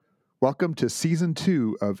Welcome to Season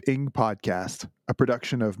 2 of Ing Podcast, a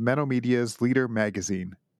production of Menno Media's Leader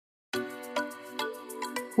magazine.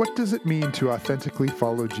 What does it mean to authentically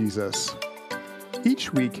follow Jesus?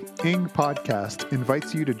 Each week, Ing Podcast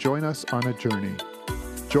invites you to join us on a journey.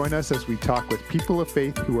 Join us as we talk with people of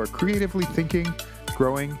faith who are creatively thinking,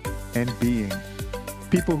 growing, and being.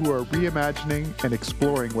 People who are reimagining and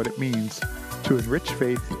exploring what it means to enrich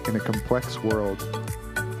faith in a complex world.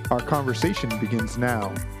 Our conversation begins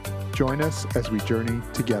now. Join us as we journey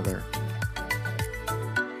together.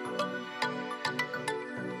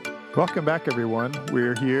 Welcome back, everyone.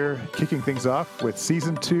 We're here kicking things off with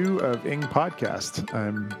Season 2 of Ing Podcast.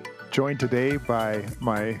 I'm joined today by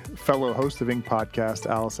my fellow host of Ing Podcast,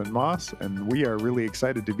 Allison Moss, and we are really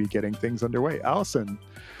excited to be getting things underway. Allison,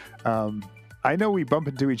 I know we bump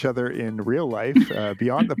into each other in real life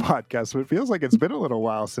beyond the podcast, but it feels like it's been a little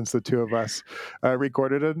while since the two of us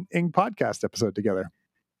recorded an Ing Podcast episode together.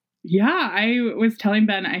 Yeah, I was telling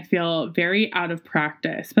Ben I feel very out of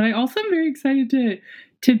practice, but I also am very excited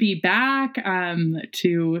to be back,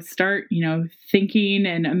 to start, thinking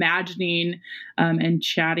and imagining and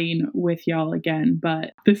chatting with y'all again.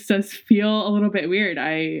 But this does feel a little bit weird.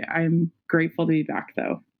 I'm grateful to be back,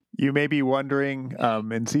 though. You may be wondering,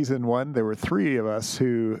 in Season 1, there were three of us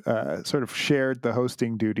who sort of shared the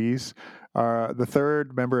hosting duties. The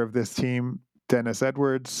third member of this team, Dennis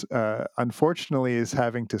Edwards, unfortunately is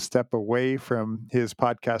having to step away from his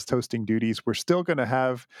podcast hosting duties. We're still going to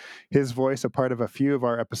have his voice a part of a few of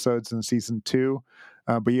our episodes in Season 2,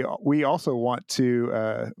 but we also want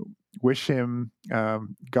to wish him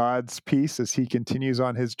God's peace as he continues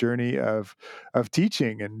on his journey of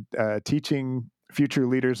teaching and teaching future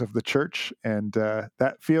leaders of the church, and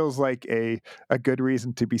that feels like a good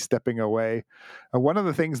reason to be stepping away. One of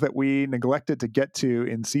the things that we neglected to get to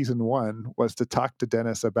in Season 1 was to talk to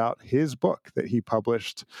Dennis about his book that he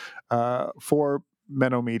published for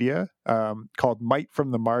Menno Media called Might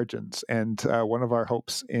from the Margins. And one of our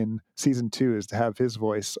hopes in Season 2 is to have his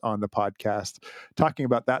voice on the podcast, talking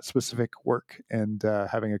about that specific work and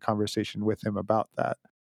having a conversation with him about that.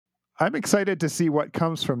 I'm excited to see what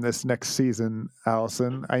comes from this next season,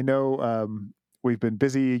 Allison. I know we've been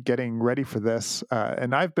busy getting ready for this,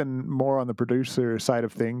 and I've been more on the producer side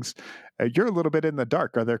of things. You're a little bit in the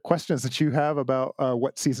dark. Are there questions that you have about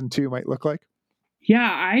what Season 2 might look like? Yeah,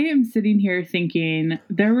 I am sitting here thinking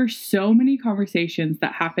there were so many conversations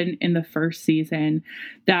that happened in the first season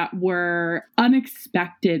that were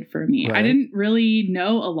unexpected for me. Right. I didn't really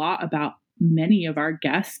know a lot about many of our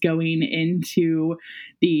guests going into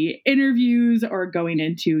the interviews or going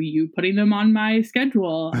into you putting them on my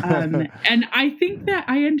schedule. And I think that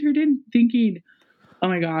I entered in thinking, oh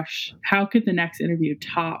my gosh, how could the next interview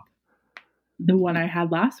top the one I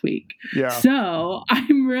had last week? Yeah. So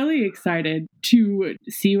I'm really excited to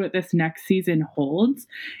see what this next season holds.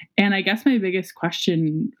 And I guess my biggest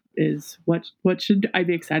question is what should I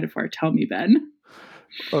be excited for? Tell me, Ben.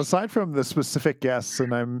 Well, aside from the specific guests,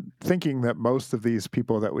 and I'm thinking that most of these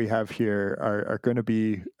people that we have here are going to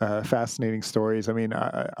be fascinating stories. I mean,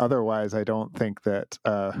 otherwise, I don't think that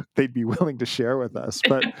they'd be willing to share with us.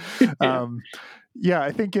 But yeah,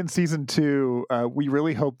 I think in Season 2, we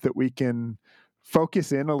really hope that we can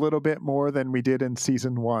focus in a little bit more than we did in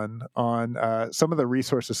Season 1 on some of the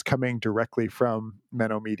resources coming directly from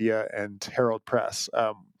Menno Media and Herald Press.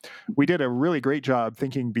 We did a really great job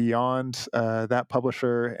thinking beyond that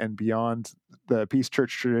publisher and beyond the Peace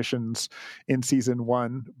Church traditions in Season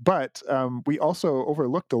 1, but we also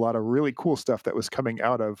overlooked a lot of really cool stuff that was coming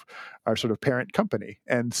out of our sort of parent company.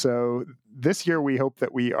 And so this year we hope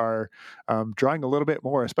that we are drawing a little bit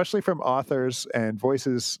more, especially from authors and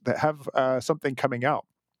voices that have something coming out.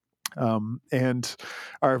 And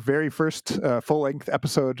our very first full-length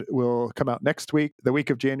episode will come out next week, the week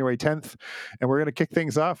of January 10th. And we're going to kick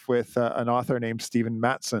things off with an author named Stephen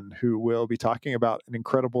Matson, who will be talking about an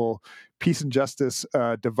incredible peace and justice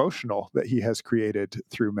devotional that he has created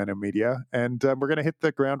through Menno Media. And we're going to hit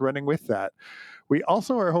the ground running with that. We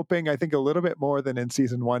also are hoping, I think, a little bit more than in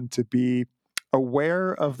Season 1 to be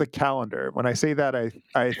aware of the calendar. When I say that,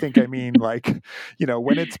 I think I mean like,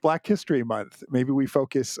 when it's Black History Month, maybe we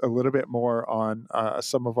focus a little bit more on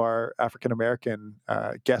some of our African-American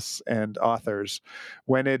guests and authors.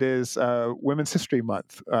 When it is Women's History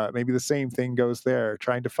Month, maybe the same thing goes there,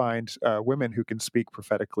 trying to find women who can speak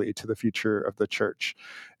prophetically to the future of the church.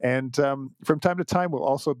 And from time to time, we'll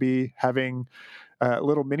also be having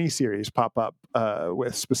little mini-series pop up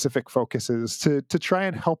with specific focuses to try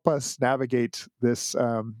and help us navigate this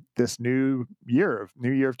this new year of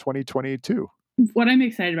 2022. What I'm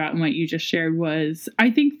excited about and what you just shared was,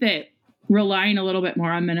 I think that relying a little bit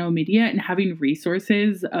more on mental media and having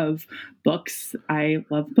resources of books. I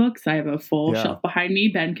love books. I have a full shelf behind me.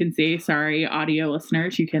 Ben can see, sorry, audio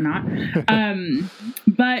listeners, you cannot.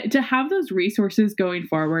 But to have those resources going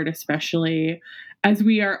forward, especially as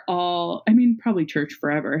we are all, I mean, probably church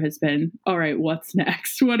forever has been, all right, what's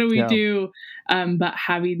next? What do we do? But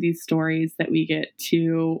having these stories that we get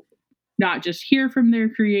to not just hear from their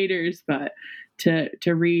creators, but to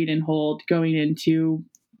read and hold going into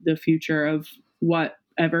the future of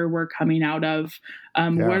whatever we're coming out of,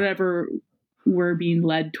 whatever we're being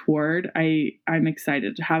led toward. I'm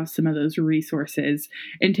excited to have some of those resources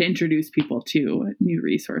and to introduce people to new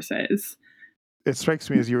resources. It strikes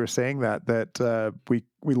me as you were saying that we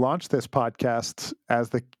launched this podcast as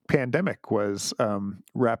the pandemic was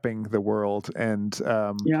wrapping the world, and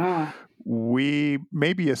we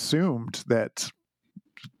maybe assumed that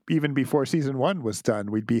even before season 1 was done,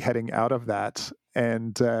 we'd be heading out of that,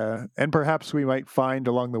 and perhaps we might find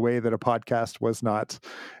along the way that a podcast was not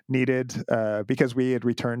needed because we had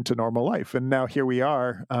returned to normal life. And now here we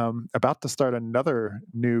are, about to start another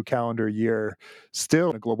new calendar year, still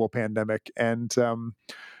in a global pandemic. And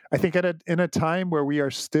I think in a time where we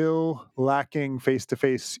are still lacking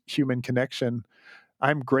face-to-face human connection,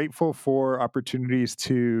 I'm grateful for opportunities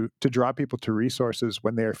to draw people to resources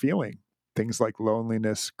when they are feeling things like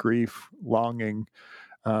loneliness, grief, longing,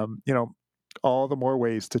 all the more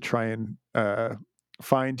ways to try and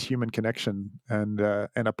find human connection. And a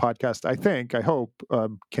podcast, I hope,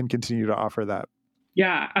 can continue to offer that.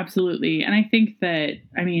 Yeah, absolutely. And I think that,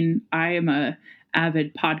 I mean, I am a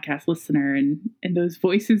avid podcast listener, and those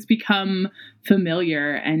voices become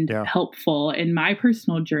familiar and helpful in my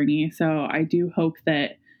personal journey. So I do hope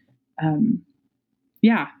that,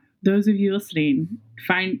 those of you listening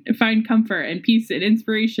find comfort and peace and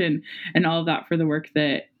inspiration and all of that for the work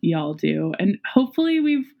that y'all do. And hopefully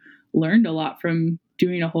we've learned a lot from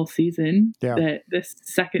doing a whole season, that this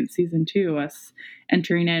second season too, us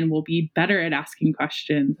entering in, will be better at asking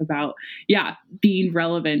questions about, being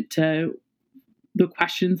relevant to the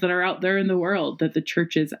questions that are out there in the world that the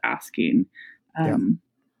church is asking. I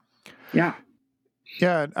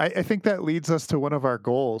think that leads us to one of our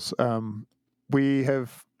goals. We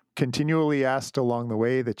have continually asked along the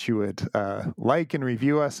way that you would like and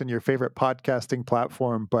review us in your favorite podcasting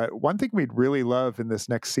platform. But one thing we'd really love in this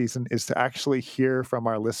next season is to actually hear from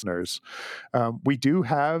our listeners. We do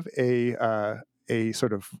have a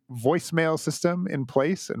sort of voicemail system in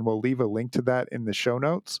place, and we'll leave a link to that in the show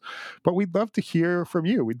notes. But we'd love to hear from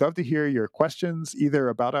you. We'd love to hear your questions, either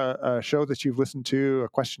about a show that you've listened to, a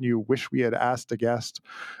question you wish we had asked a guest,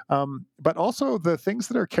 but also the things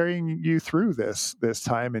that are carrying you through this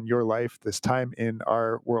time in your life, this time in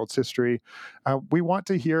our world's history. We want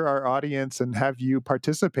to hear our audience and have you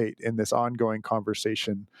participate in this ongoing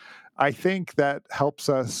conversation. I think that helps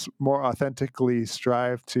us more authentically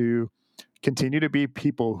strive to continue to be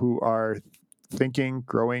people who are thinking,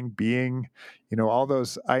 growing, being, all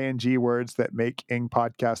those ing words that make Ing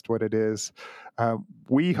Podcast what it is.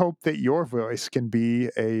 We hope that your voice can be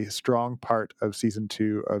a strong part of season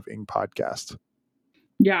 2 of Ing Podcast.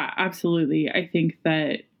 Yeah, absolutely. I think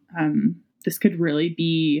that this could really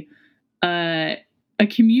be a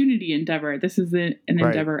community endeavor. This is an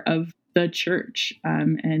endeavor of the church,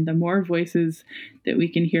 and the more voices that we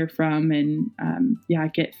can hear from and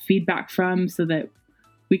get feedback from, so that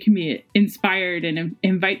we can be inspired and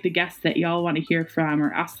invite the guests that y'all want to hear from,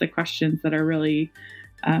 or ask the questions that are really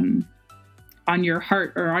on your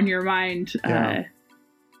heart or on your mind.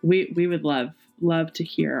 We would love to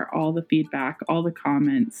hear all the feedback, all the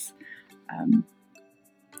comments.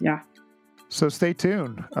 So stay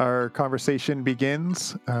tuned. Our conversation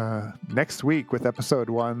begins next week with episode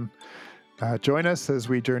 1. Join us as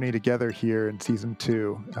we journey together here in season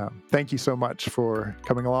 2. Thank you so much for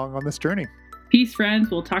coming along on this journey. Peace, friends.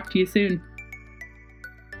 We'll talk to you soon.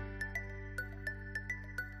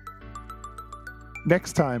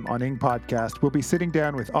 Next time on Ing Podcast, we'll be sitting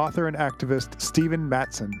down with author and activist Stephen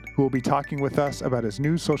Matson, who will be talking with us about his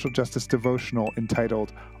new social justice devotional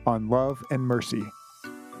entitled On Love and Mercy.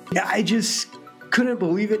 Yeah, I just couldn't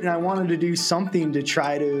believe it, and I wanted to do something to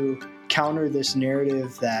try to counter this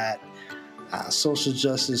narrative that social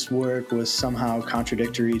justice work was somehow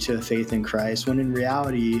contradictory to faith in Christ, when in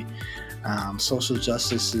reality, social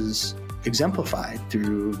justice is exemplified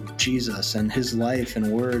through Jesus and his life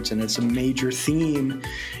and words, and it's a major theme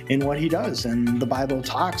in what he does. And the Bible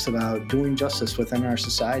talks about doing justice within our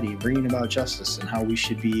society, bringing about justice, and how we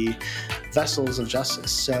should be vessels of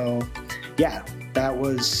justice. So, yeah, that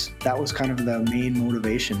was kind of the main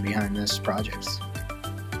motivation behind this project.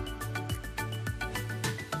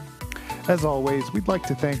 As always, we'd like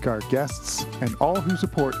to thank our guests and all who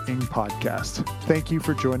support Ing Podcast. Thank you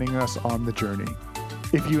for joining us on the journey.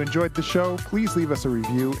 If you enjoyed the show, please leave us a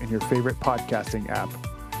review in your favorite podcasting app.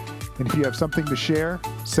 And if you have something to share,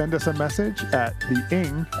 send us a message at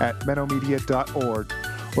theing@menomedia.org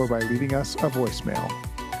or by leaving us a voicemail.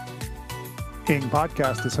 Ing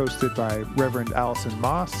Podcast is hosted by Reverend Allison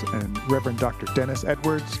Moss and Reverend Dr. Dennis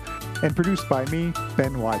Edwards and produced by me,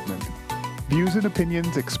 Ben Wideman. Views and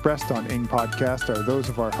opinions expressed on Ing Podcast are those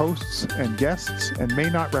of our hosts and guests and may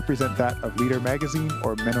not represent that of Leader Magazine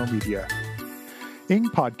or Menno Media. Ing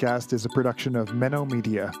Podcast is a production of Menno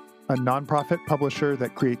Media, a nonprofit publisher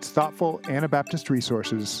that creates thoughtful Anabaptist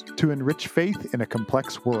resources to enrich faith in a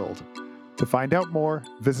complex world. To find out more,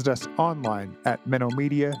 visit us online at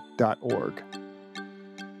menomedia.org.